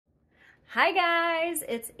Hi guys,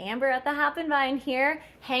 it's Amber at the Hop and Vine here,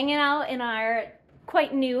 hanging out in our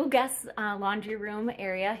quite new guest laundry room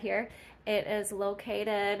area here. It is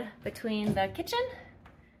located between the kitchen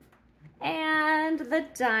and the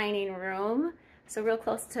dining room, so real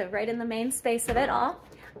close to right in the main space of it all.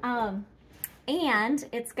 And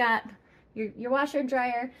it's got your washer and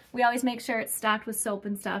dryer. We always make sure it's stocked with soap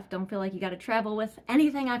and stuff. Don't feel like you got to travel with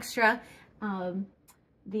anything extra.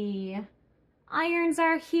 The irons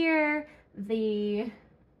are here.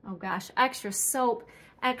 Extra soap,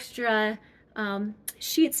 extra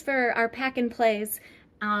sheets for our pack and plays,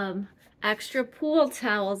 extra pool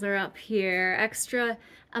towels are up here, extra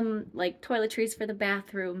like toiletries for the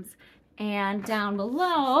bathrooms, and down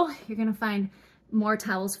below you're gonna find more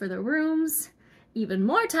towels for the rooms, even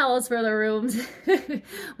more towels for the rooms.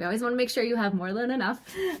 We always want to make sure you have more than enough,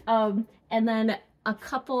 and then a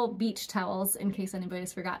couple beach towels in case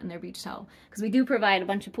anybody's forgotten their beach towel, because we do provide a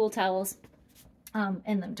bunch of pool towels,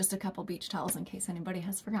 and then just a couple beach towels in case anybody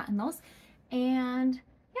has forgotten those. And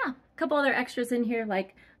yeah, a couple other extras in here,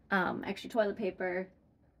 like extra toilet paper,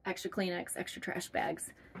 extra Kleenex, extra trash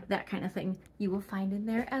bags, that kind of thing you will find in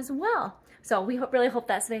there as well. So we really hope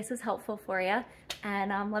that space is helpful for you,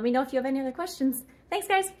 and let me know if you have any other questions. Thanks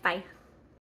guys, bye.